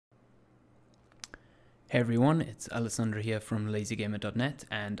Hey everyone, it's Alessandro here from LazyGamer.net,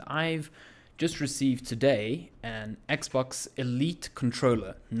 and I've just received today an Xbox Elite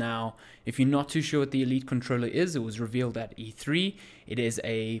controller. Now, if you're not too sure what the Elite controller is, it was revealed at E3. It is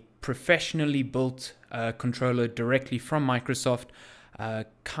a professionally built controller directly from Microsoft,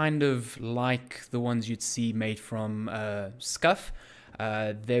 kind of like the ones you'd see made from SCUF.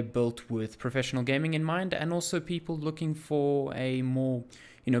 They're built with professional gaming in mind, and also people looking for a more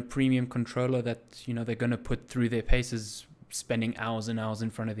premium controller that they're going to put through their paces, spending hours and hours in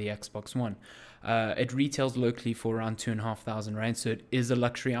front of the Xbox One. It retails locally for around 2,500 rand, so it is a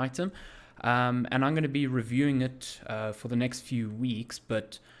luxury item. And I'm going to be reviewing it for the next few weeks,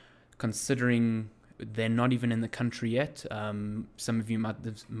 but considering they're not even in the country yet, some of you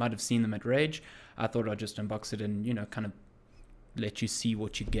might have seen them at Rage, I thought I'd just unbox it and kind of let you see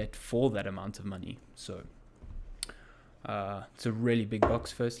what you get for that amount of money. So it's a really big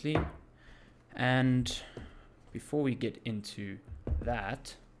box, firstly, and before we get into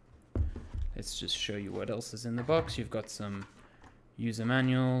that, let's just show you what else is in the box. You've got some user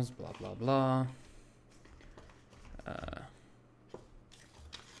manuals, blah blah blah,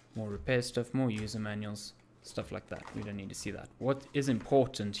 more repair stuff, more user manuals, stuff like that. We don't need to see that. What is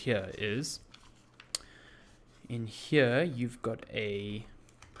important here is, in here you've got a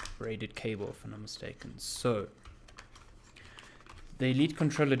braided cable, if I'm not mistaken. So the Elite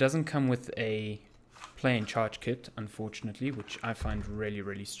controller doesn't come with a play and charge kit, unfortunately, which I find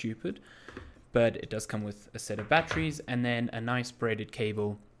really stupid, but it does come with a set of batteries and then a nice braided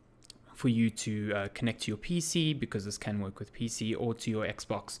cable for you to connect to your PC, because this can work with PC, or to your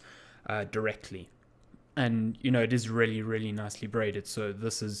Xbox directly. And it is really nicely braided, so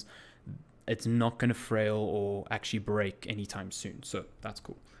it's not going to frail or actually break anytime soon, so that's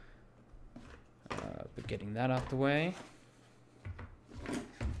cool. But getting that out the way,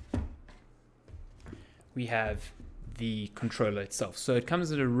 we have the controller itself. So it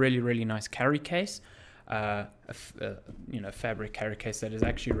comes with a really nice carry case, fabric carry case that is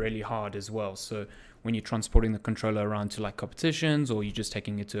actually really hard as well. So when you're transporting the controller around to like competitions, or you're just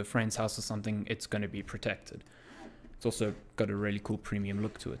taking it to a friend's house or something, it's going to be protected. It's also got a really cool premium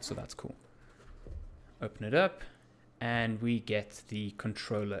look to it, so that's cool. Open it up and we get the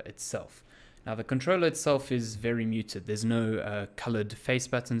controller itself. Now the controller itself is very muted. There's no colored face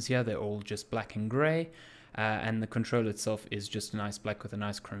buttons here. They're all just black and gray. And the controller itself is just a nice black with a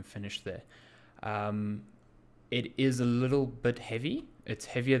nice chrome finish there. It is a little bit heavy. It's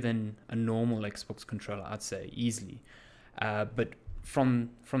heavier than a normal Xbox controller, I'd say, easily. But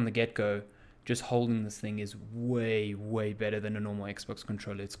from the get-go, just holding this thing is way better than a normal Xbox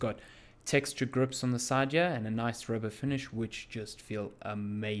controller. It's got texture grips on the side here and a nice rubber finish, which just feel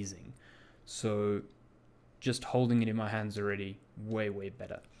amazing. So just holding it in my hands already way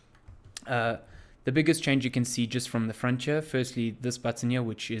better. The biggest change you can see just from the front here, firstly this button here,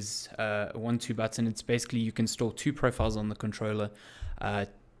 which is a 1-2 button. It's basically, you can store 2 profiles on the controller,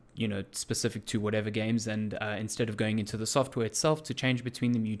 specific to whatever games, and instead of going into the software itself to change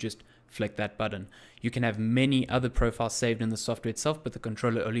between them, you just flick that button. You can have many other profiles saved in the software itself, but the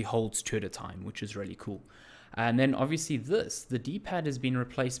controller only holds 2 at a time, which is really cool. And then obviously the D-pad has been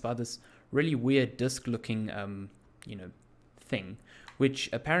replaced by this really weird disc looking thing, which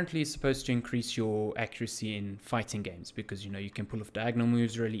apparently is supposed to increase your accuracy in fighting games, because you can pull off diagonal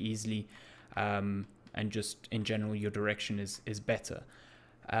moves really easily, and just in general your direction is better.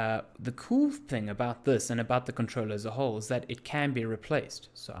 The cool thing about this and about the controller as a whole is that it can be replaced.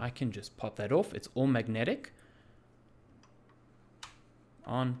 So I can just pop that off. It's all magnetic,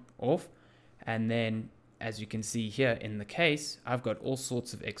 on, off, and then as you can see here in the case, I've got all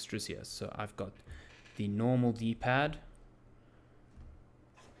sorts of extras here. So I've got the normal D-pad,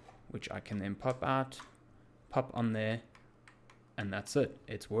 which I can then pop out, pop on there, and that's it.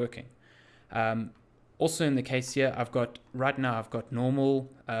 It's working. Also in the case here, right now I've got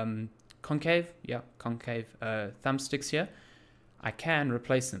normal concave thumbsticks here. I can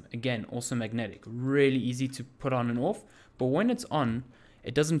replace them. Again, also magnetic. Really easy to put on and off. But when it's on,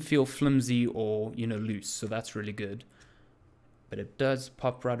 it doesn't feel flimsy or loose, so that's really good. But it does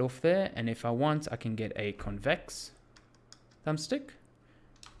pop right off there, and if I want, I can get a convex thumbstick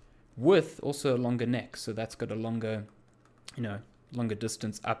with also a longer neck, so that's got a longer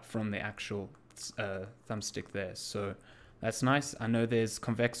distance up from the actual thumbstick there, so that's nice. I know there's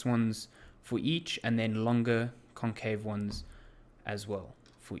convex ones for each, and then longer concave ones as well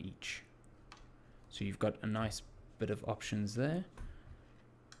for each, so you've got a nice bit of options there.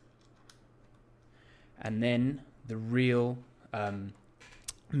 And then the real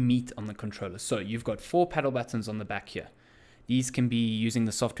meat on the controller. So you've got 4 paddle buttons on the back here. these can be, using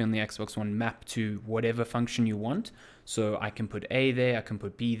the software on the Xbox One, mapped to whatever function you want. So I can put A there, I can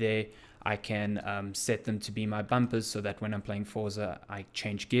put B there, I can set them to be my bumpers so that when I'm playing Forza, I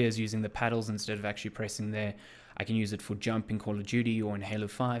change gears using the paddles instead of actually pressing there. I can use it for jump in Call of Duty or in Halo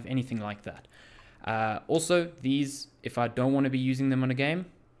 5, anything like that. Also, these, if I don't want to be using them on a game,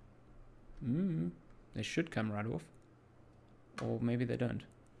 they should come right off. Or maybe they don't.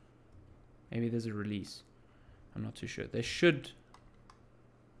 Maybe there's a release. I'm not too sure. They should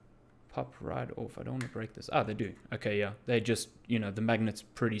pop right off. I don't want to break this. Ah, they do. Okay, yeah. They just, you know, the magnet's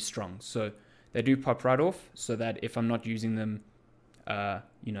pretty strong. So they do pop right off so that if I'm not using them,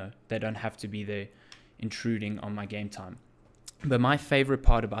 you know, they don't have to be there intruding on my game time. But my favorite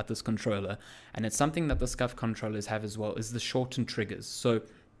part about this controller, and it's something that the SCUF controllers have as well, is the shortened triggers. So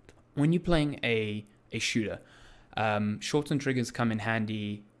when you're playing a shooter, shortened triggers come in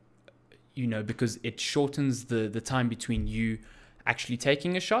handy, you know, because it shortens the time between you actually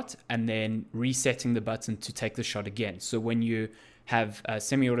taking a shot and then resetting the button to take the shot again. So when you have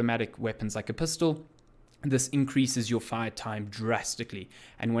semi-automatic weapons like a pistol, this increases your fire time drastically.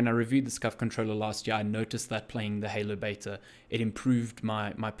 And when I reviewed the SCUF controller last year, I noticed that playing the Halo beta, it improved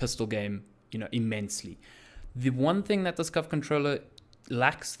my pistol game, you know, immensely. The one thing that the SCUF controller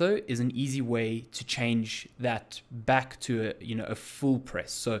lacks, though, is an easy way to change that back to a full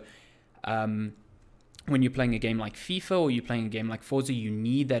press. So when you're playing a game like FIFA or you're playing a game like Forza, you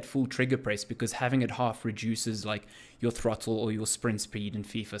need that full trigger press, because having it half reduces like your throttle or your sprint speed in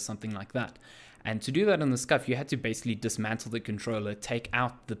FIFA, something like that. And to do that on the SCUF, you had to basically dismantle the controller, take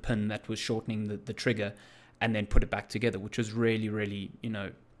out the pin that was shortening the trigger, and then put it back together, which was really, really, you know,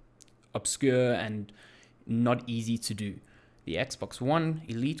 obscure and not easy to do. The Xbox One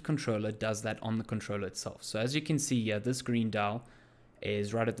Elite controller does that on the controller itself. So as you can see here, this green dial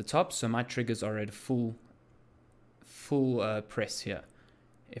is right at the top, so my triggers are at full press here.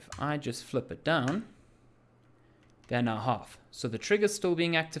 If I just flip it down, they're now half. So the trigger's still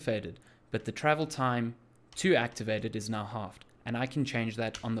being activated, but the travel time to activate it is now halved. And I can change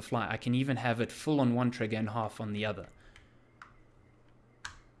that on the fly. I can even have it full on one trigger and half on the other.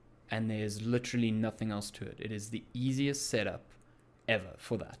 And there's literally nothing else to it. It is the easiest setup ever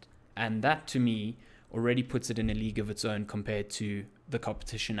for that. And that, to me, already puts it in a league of its own compared to the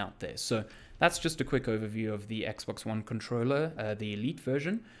competition out there. So that's just a quick overview of the Xbox One controller, the Elite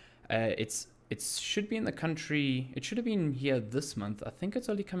version. It should be in the country. It should have been here this month. I think it's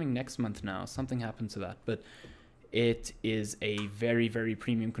only coming next month now. Something happened to that. But it is a very, very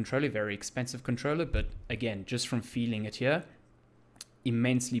premium controller, very expensive controller. But again, just from feeling it here,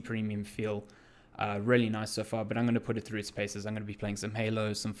 immensely premium feel. Really nice so far. But I'm going to put it through its paces. I'm going to be playing some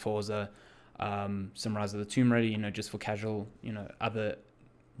Halo, some Forza, some Rise of the Tomb Raider, you know, just for casual, you know, other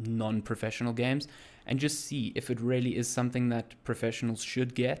non-professional games, and just see if it really is something that professionals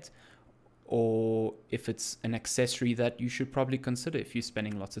should get, or if it's an accessory that you should probably consider if you're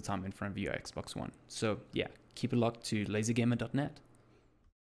spending lots of time in front of your Xbox One. So yeah, keep it locked to lazygamer.net.